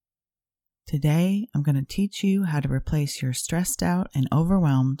Today, I'm going to teach you how to replace your stressed out and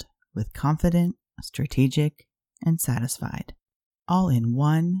overwhelmed with confident, strategic, and satisfied, all in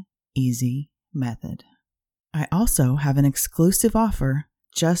one easy method. I also have an exclusive offer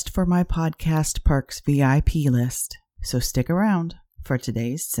just for my Podcast Perks VIP list, so stick around for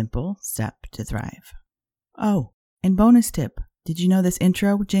today's simple step to thrive. Oh, and bonus tip, did you know this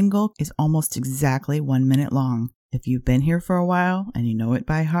intro jingle is almost exactly 1 minute long? If you've been here for a while and you know it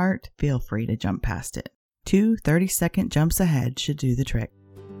by heart, feel free to jump past it. 2 30-second jumps ahead should do the trick.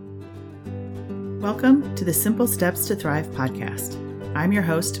 Welcome to the Simple Steps to Thrive podcast. I'm your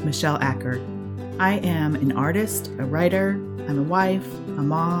host, Michelle Acker. I am an artist, a writer, I'm a wife, a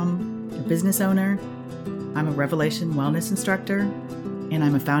mom, a business owner. I'm a Revelation Wellness instructor, and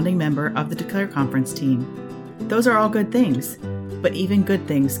I'm a founding member of the Declare Conference team. Those are all good things, but even good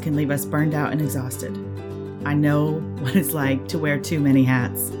things can leave us burned out and exhausted. I know what it's like to wear too many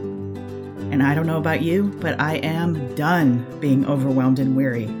hats. And I don't know about you, but I am done being overwhelmed and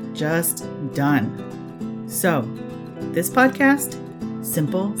weary. Just done. So, this podcast,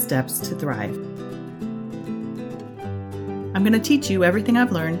 Simple Steps to Thrive. I'm going to teach you everything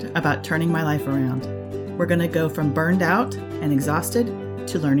I've learned about turning my life around. We're going to go from burned out and exhausted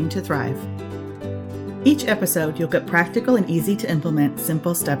to learning to thrive. Each episode, you'll get practical and easy to implement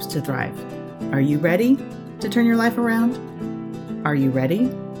simple steps to thrive. Are you ready to turn your life around? Are you ready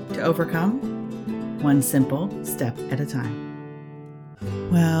to overcome? One simple step at a time.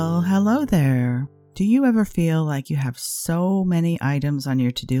 Well, hello there. Do you ever feel like you have so many items on your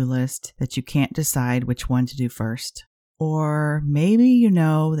to-do list that you can't decide which one to do first? Or maybe you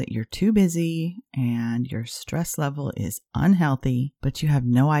know that you're too busy and your stress level is unhealthy, but you have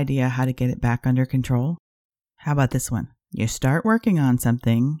no idea how to get it back under control? How about this one? You start working on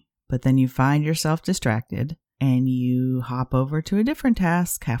something, but then you find yourself distracted and you hop over to a different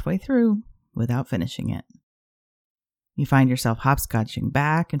task halfway through without finishing it. You find yourself hopscotching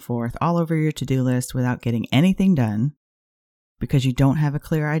back and forth all over your to-do list without getting anything done because you don't have a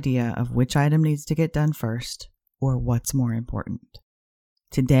clear idea of which item needs to get done first or what's more important.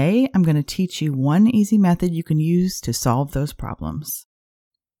 Today, I'm going to teach you one easy method you can use to solve those problems.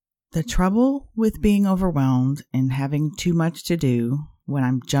 The trouble with being overwhelmed and having too much to do when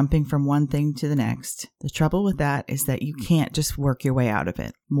I'm jumping from one thing to the next, the trouble with that is that you can't just work your way out of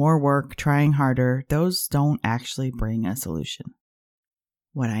it. More work, trying harder, those don't actually bring a solution.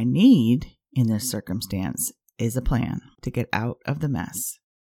 What I need in this circumstance is a plan to get out of the mess.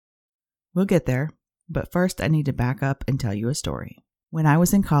 We'll get there, but first I need to back up and tell you a story. When I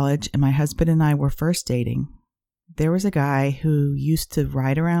was in college and my husband and I were first dating, there was a guy who used to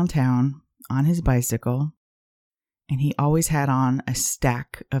ride around town on his bicycle, and he always had on a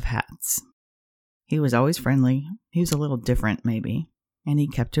stack of hats. He was always friendly. He was a little different maybe, and he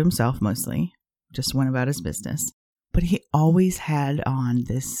kept to himself mostly, just went about his business. But he always had on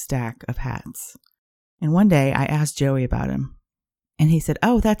this stack of hats. And one day I asked Joey about him, and he said,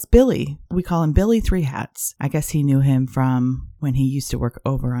 "Oh, that's Billy. We call him Billy Three Hats." I guess he knew him from when he used to work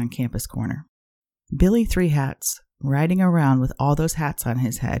over on Campus Corner. Billy Three Hats, riding around with all those hats on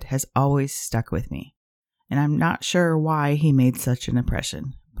his head, has always stuck with me. And I'm not sure why he made such an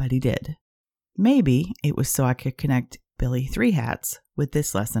impression, but he did. Maybe it was so I could connect Billy Three Hats with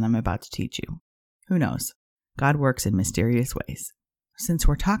this lesson I'm about to teach you. Who knows? God works in mysterious ways. Since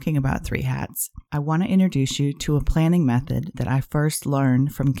we're talking about three hats, I want to introduce you to a planning method that I first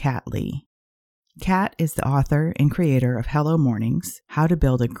learned from Kat Lee. Kat is the author and creator of Hello Mornings, How to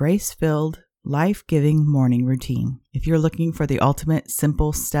Build a Grace-Filled, Life-Giving Morning Routine. If you're looking for the ultimate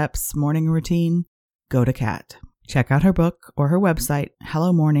simple steps morning routine, go to Kat. Check out her book or her website,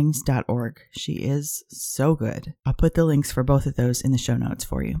 hellomornings.org. She is so good. I'll put the links for both of those in the show notes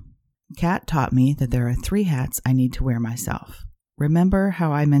for you. Kat taught me that there are three hats I need to wear myself. Remember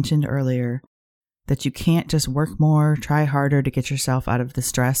how I mentioned earlier that you can't just work more, try harder to get yourself out of the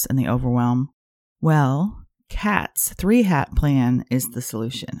stress and the overwhelm? Well, Kat's three-hat plan is the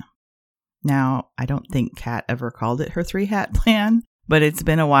solution. Now, I don't think Kat ever called it her three-hat plan, but it's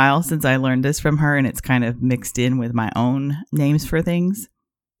been a while since I learned this from her, and it's kind of mixed in with my own names for things.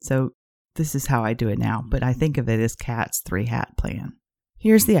 So this is how I do it now, but I think of it as Kat's three-hat plan.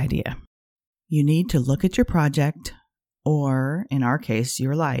 Here's the idea. You need to look at your project, or in our case,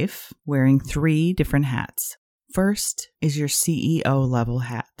 your life, wearing three different hats. First is your CEO level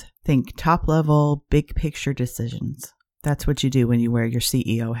hat. Think top level, big picture decisions. That's what you do when you wear your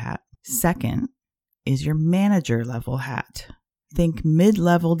CEO hat. Second is your manager level hat. Think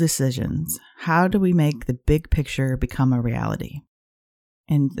mid-level decisions. How do we make the big picture become a reality?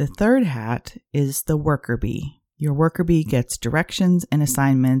 And the third hat is the worker bee. Your worker bee gets directions and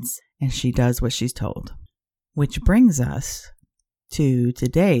assignments and she does what she's told. Which brings us to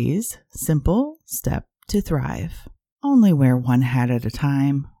today's simple step to thrive. Only wear one hat at a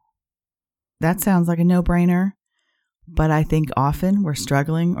time. That sounds like a no-brainer, but I think often we're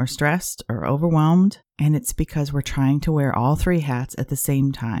struggling or stressed or overwhelmed, and it's because we're trying to wear all 3 hats at the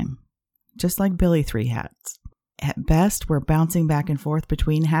same time, just like Billy 3 hats. At best, we're bouncing back and forth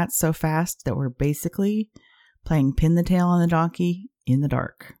between hats so fast that we're basically playing pin the tail on the donkey in the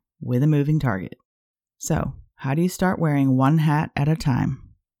dark with a moving target. So, how do you start wearing one hat at a time?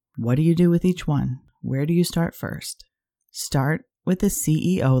 What do you do with each one? Where do you start first? Start with the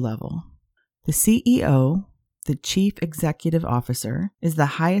CEO level. The CEO, the Chief Executive Officer, is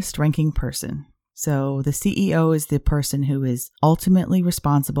the highest ranking person. So the CEO is the person who is ultimately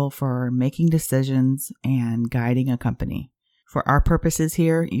responsible for making decisions and guiding a company. For our purposes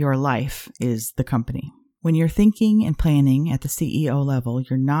here, your life is the company. When you're thinking and planning at the CEO level,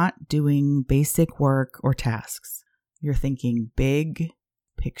 you're not doing basic work or tasks. You're thinking big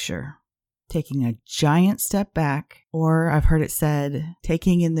picture, taking a giant step back, or I've heard it said,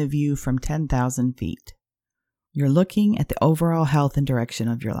 taking in the view from 10,000 feet. You're looking at the overall health and direction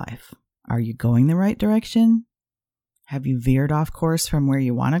of your life. Are you going the right direction? Have you veered off course from where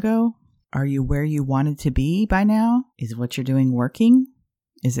you want to go? Are you where you wanted to be by now? Is what you're doing working?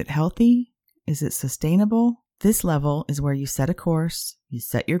 Is it healthy? Is it sustainable? This level is where you set a course, you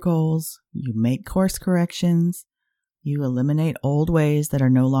set your goals, you make course corrections, you eliminate old ways that are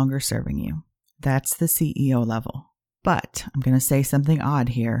no longer serving you. That's the CEO level. But I'm going to say something odd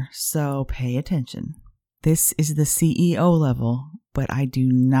here, so pay attention. This is the CEO level, but I do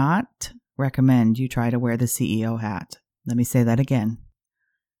not recommend you try to wear the CEO hat. Let me say that again.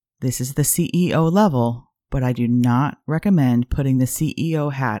 This is the CEO level, but I do not recommend putting the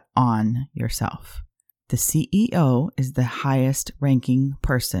CEO hat on yourself. The CEO is the highest ranking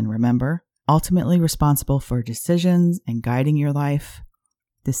person, remember? Ultimately responsible for decisions and guiding your life.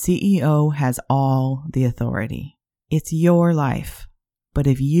 The CEO has all the authority. It's your life. But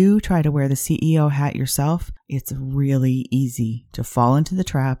if you try to wear the CEO hat yourself, it's really easy to fall into the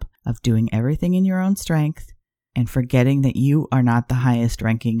trap of doing everything in your own strength and forgetting that you are not the highest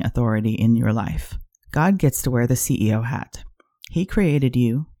ranking authority in your life. God gets to wear the CEO hat. He created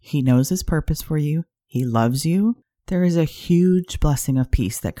you. He knows his purpose for you. He loves you. There is a huge blessing of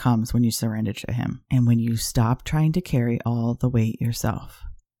peace that comes when you surrender to him and when you stop trying to carry all the weight yourself.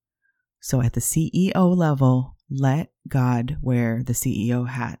 So at the CEO level, let God wear the CEO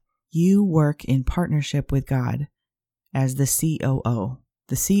hat. You work in partnership with God as the COO.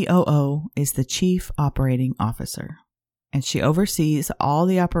 The COO is the Chief Operating Officer, and she oversees all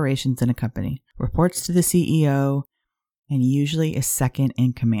the operations in a company, reports to the CEO, and usually is second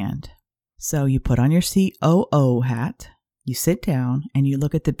in command. So you put on your COO hat, you sit down, and you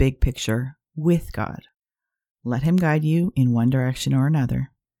look at the big picture with God. Let him guide you in one direction or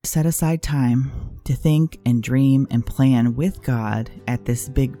another. Set aside time to think and dream and plan with God at this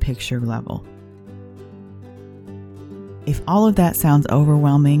big picture level. If all of that sounds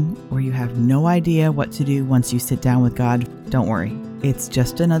overwhelming or you have no idea what to do once you sit down with God, don't worry. It's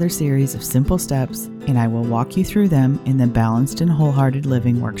just another series of simple steps, and I will walk you through them in the Balanced and Wholehearted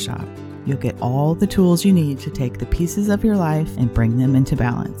Living workshop. You'll get all the tools you need to take the pieces of your life and bring them into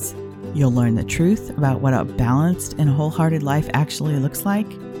balance. You'll learn the truth about what a balanced and wholehearted life actually looks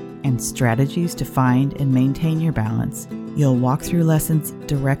like and strategies to find and maintain your balance. You'll walk through lessons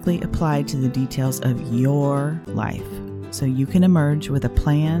directly applied to the details of your life so you can emerge with a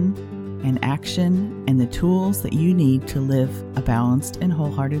plan and action and the tools that you need to live a balanced and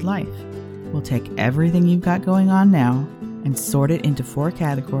wholehearted life. We'll take everything you've got going on now and sort it into 4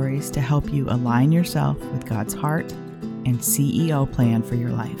 categories to help you align yourself with God's heart and CEO plan for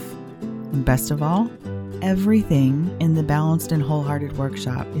your life. And best of all, everything in the Balanced and Wholehearted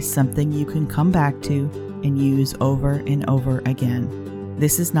workshop is something you can come back to and use over and over again.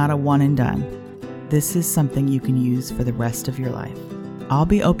 This is not a one and done. This is something you can use for the rest of your life. I'll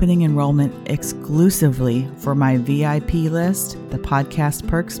be opening enrollment exclusively for my VIP list, the Podcast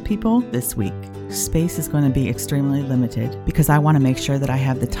Perks people, this week. Space is going to be extremely limited because I want to make sure that I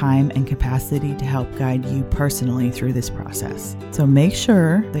have the time and capacity to help guide you personally through this process. So make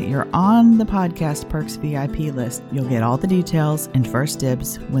sure that you're on the Podcast Perks VIP list. You'll get all the details and first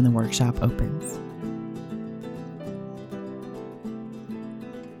dibs when the workshop opens.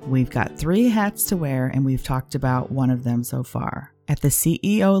 We've got 3 hats to wear, and we've talked about one of them so far. At the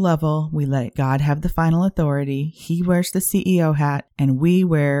CEO level, we let God have the final authority. He wears the CEO hat, and we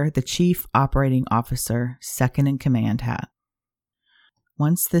wear the Chief Operating Officer, second in command hat.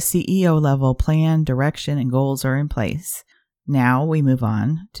 Once the CEO level plan, direction, and goals are in place, Now we move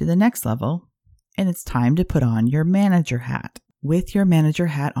on to the next level, and it's time to put on your manager hat. With your manager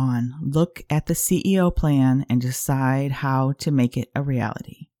hat on, look at the CEO plan and decide how to make it a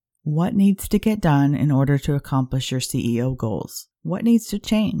reality. What needs to get done in order to accomplish your CEO goals? What needs to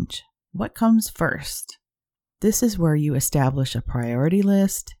change? What comes first? This is where you establish a priority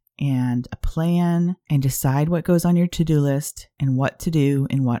list and a plan and decide what goes on your to-do list and what to do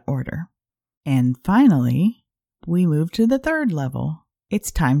in what order. And finally, we move to the third level.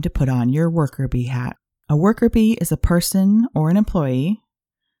 It's time to put on your worker bee hat. A worker bee is a person or an employee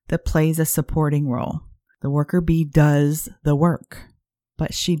that plays a supporting role. The worker bee does the work,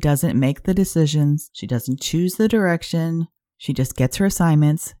 but she doesn't make the decisions. She doesn't choose the direction. She just gets her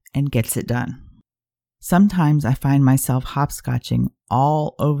assignments and gets it done. Sometimes I find myself hopscotching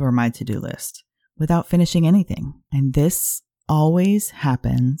all over my to-do list without finishing anything. And this always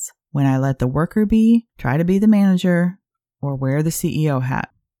happens when I let the worker bee try to be the manager or wear the CEO hat.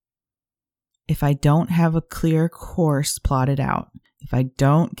 If I don't have a clear course plotted out, if I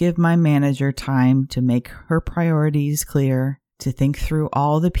don't give my manager time to make her priorities clear, to think through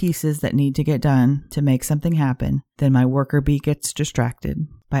all the pieces that need to get done to make something happen, then my worker bee gets distracted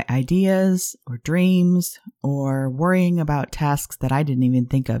by ideas or dreams or worrying about tasks that I didn't even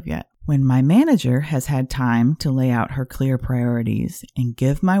think of yet. When my manager has had time to lay out her clear priorities and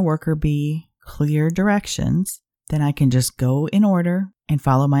give my worker bee clear directions, then I can just go in order and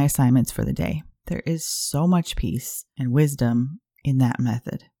follow my assignments for the day. There is so much peace and wisdom in that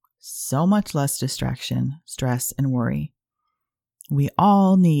method. So much less distraction, stress, and worry. We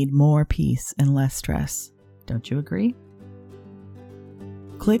all need more peace and less stress. Don't you agree?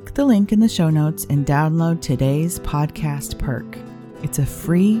 Click the link in the show notes and download today's podcast perk. It's a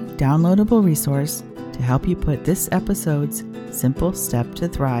free downloadable resource to help you put this episode's simple step to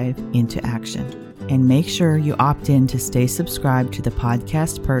thrive into action. And make sure you opt in to stay subscribed to the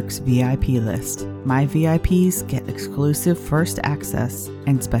Podcast Perks VIP list. My VIPs get exclusive first access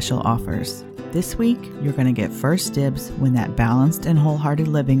and special offers. This week, you're going to get first dibs when that Balanced and Wholehearted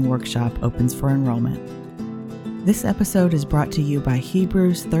Living workshop opens for enrollment. This episode is brought to you by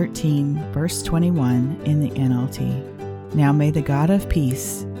Hebrews 13, verse 21 in the NLT. Now may the God of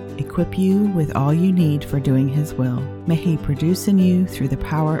peace equip you with all you need for doing His will. May He produce in you, through the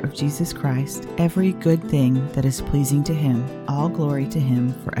power of Jesus Christ, every good thing that is pleasing to Him. All glory to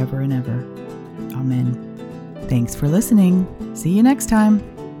Him forever and ever. Amen. Thanks for listening. See you next time.